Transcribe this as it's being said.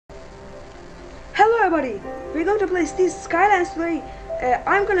everybody, we're going to play Cities Skylines today.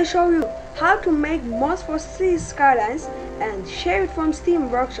 I'm gonna show you how to make mods for Cities Skylines and share it from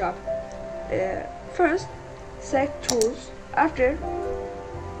Steam Workshop. First, select tools. After,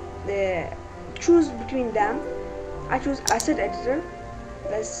 choose between them. I choose Asset Editor.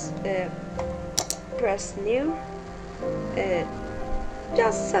 Let's press New.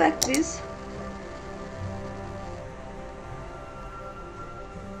 Just select this.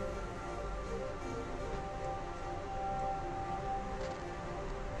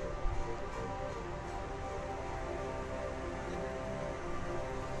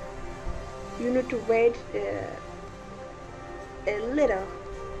 You need to wait a little.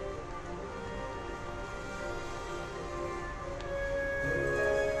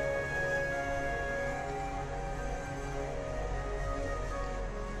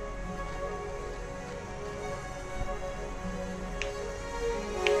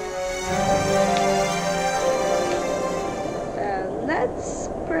 Let's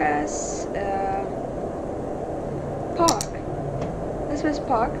press park. Let's press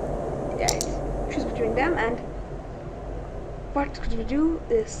park. Yeah, choose between them, and what could we do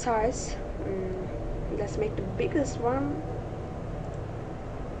is size. Let's make the biggest one.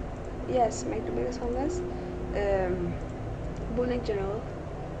 Yes, make the biggest one less. Boolean general.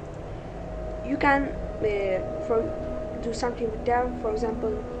 You can do something with them. For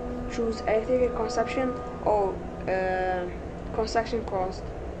example, choose electrical consumption or construction cost.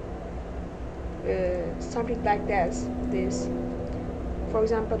 Something like this. For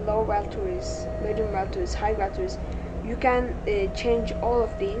example, low values, medium values, high values. You can change all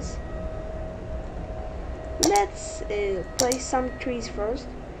of these. Let's place some trees first.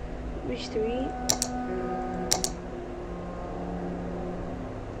 Which tree?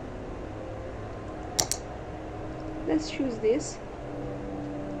 Let's choose this.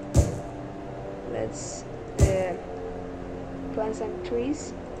 Let's plant some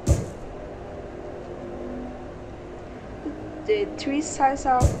trees. The tree size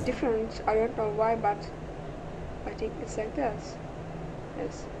are different. I don't know why, but I think it's like this.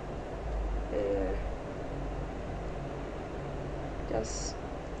 Yes. Just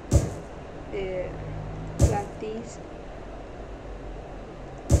plant these.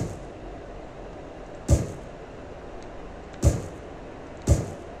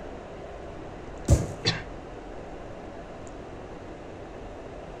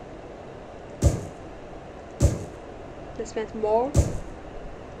 Let's plant more.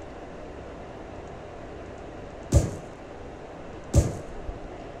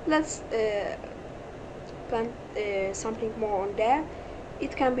 Let's plant something more on there.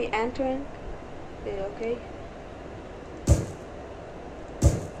 It can be entering. Okay.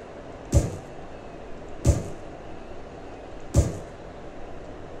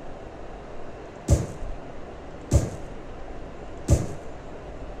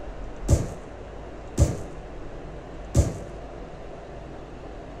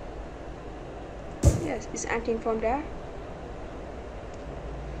 Yes, it's entering from there.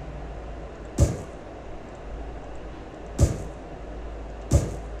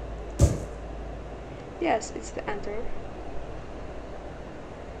 Yes, it's the enter.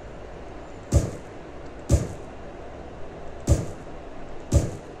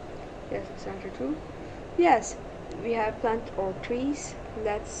 Yes, it's enter too. Yes, we have plant or trees.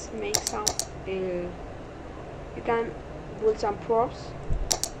 Let's make some. You can build some props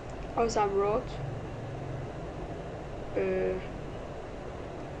or some roads.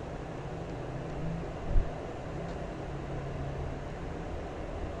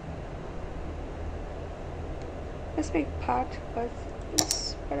 Let's make part, but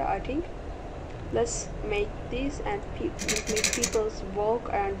it's better, I think. Let's make this and make people walk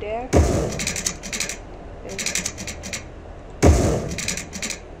around there.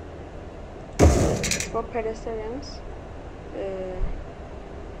 For pedestrians.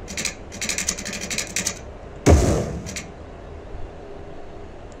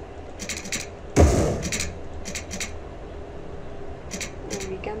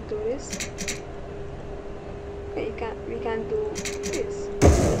 We can do this. We can do this.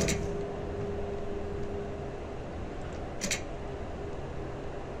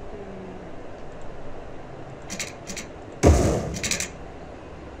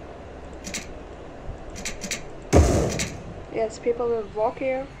 Yes, people will walk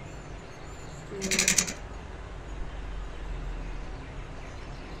here.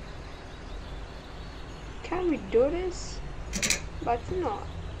 Can we do this? But no,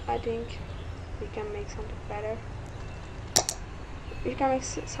 I think we can make something better. We can make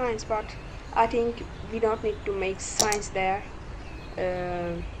signs, but I think we don't need to make signs there.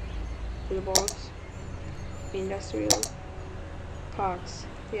 Billboards. industrial parks.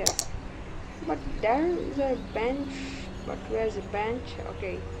 Yes, but there is a bench. But where's the bench?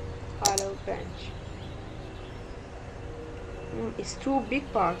 Okay, hollow bench. It's too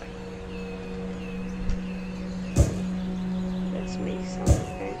big park. Let's make some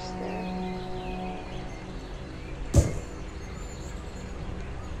bench there.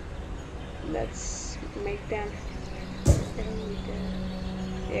 Let's make them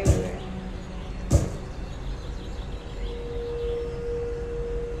everywhere.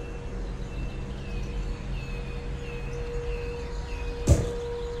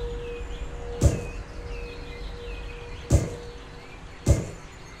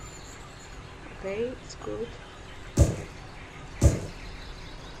 Okay, it's good.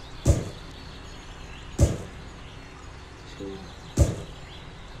 Two.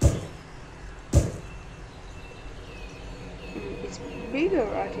 It's bigger,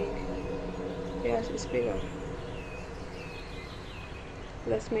 I think. Yes, it's bigger.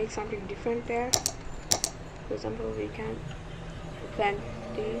 Let's make something different there. For example, we can plant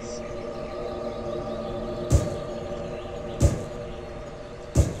these.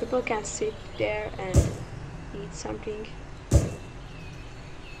 People can sit there and eat something.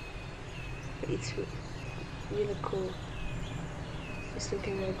 It's really cool. It's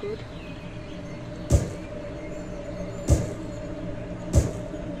looking very good.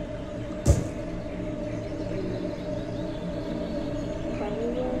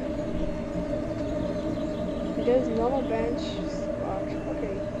 There's normal bench, but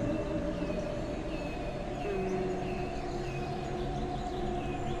okay.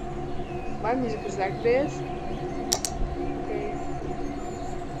 My music is like this. Okay.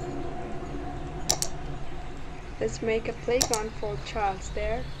 Let's make a playground for childs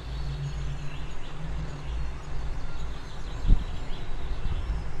there.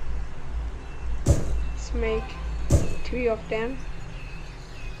 Let's make 3 of them.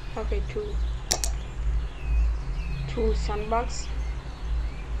 Okay, two sandboxes.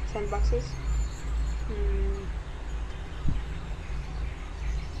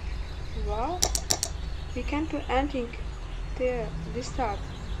 Wow, we can't do anything there. This time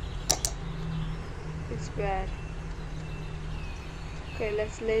it's bad. Okay,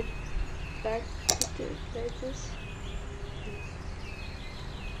 let's let this.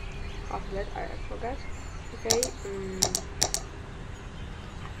 Let I forgot. Okay,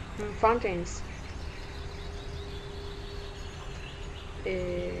 fountains.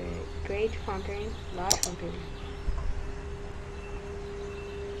 Great fountain, large fountain.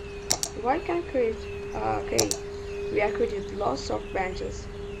 Why can't create? Okay, we have created lots of benches,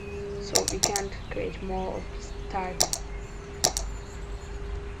 so we can't create more of this type.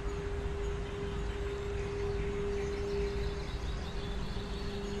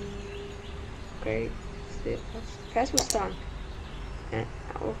 Okay, fast was done. And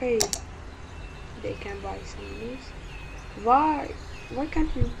okay, they can buy some news. Why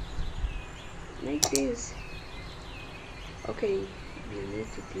can't we make this? Okay, we need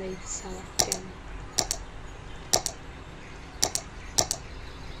to play some of them.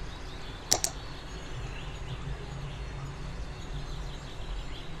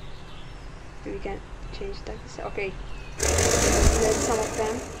 We can change that. Okay, let's some of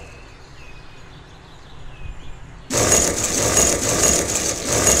them.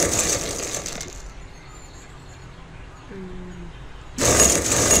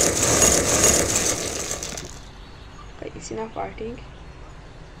 Okay, it's enough, I think.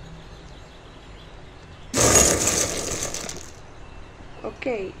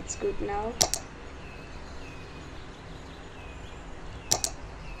 Okay, it's good now.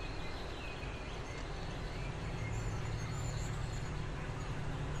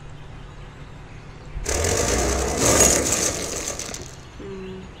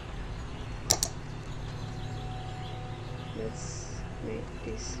 Let's make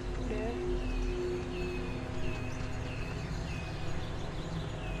this there.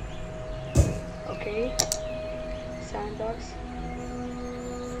 Okay, sandbox.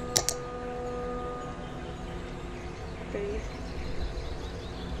 Okay.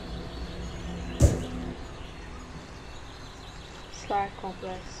 Slide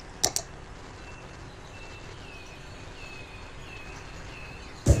complex.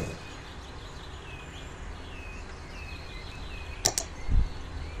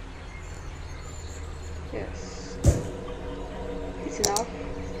 Yes, it's enough.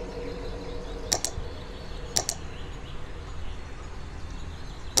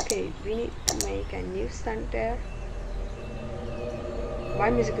 Okay, we need to make a new stand there. My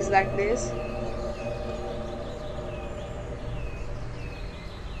music is like this.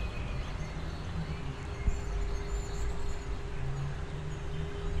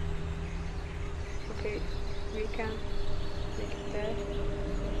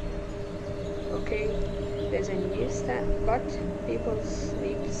 a newsstand, but people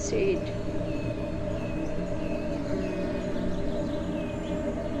sleep seed.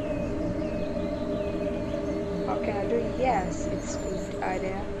 How can I do it? Yes, it's a good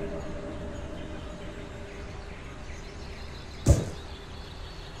idea.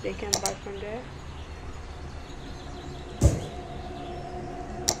 They can buy from there.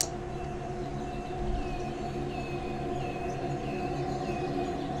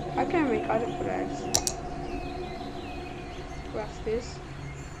 I can make other products. What's this?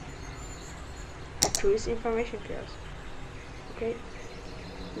 A tourist information kiosk. Okay,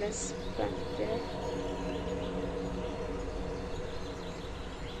 let's plant it there.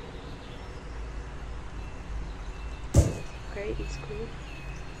 Okay, it's cool.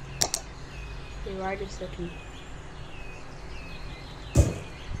 The right is the key.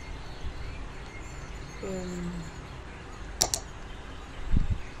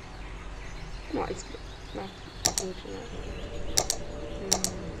 No, it's not good enough.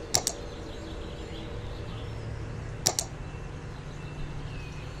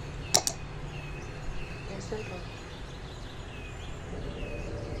 Yes, simple.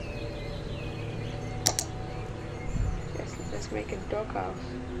 Yes, let's make a doghouse.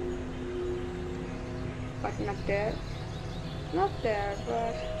 But not there. Not there,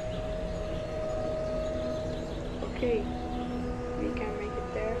 but okay. We can make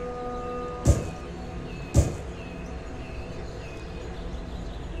it there.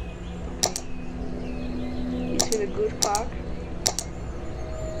 It's really good park.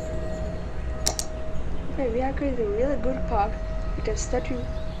 Okay, we have created a really good park with a statue,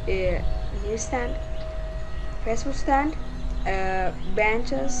 a newsstand, fast food stand,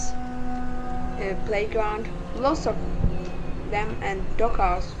 benches, a playground, lots of them, and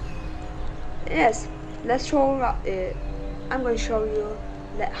doghouse. Yes, let's show. I'm going to show you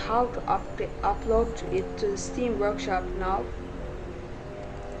how to upload it to the Steam Workshop now.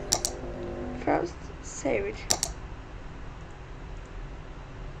 First, save it.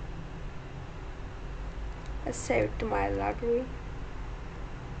 Let's save it to my library.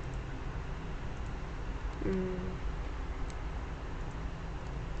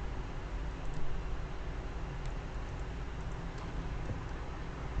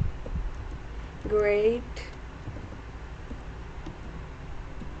 Great.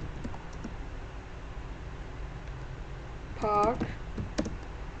 Park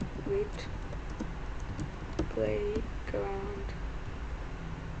with playground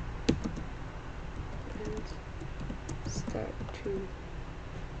and statue.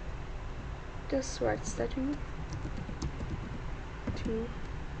 Just write statue to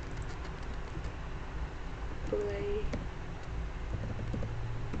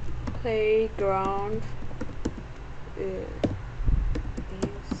playground news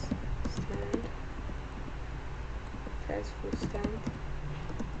stand, fast food stand,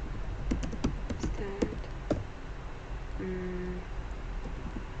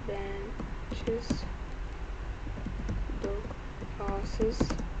 benches, dog houses,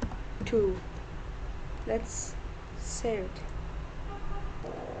 2. Let's save it.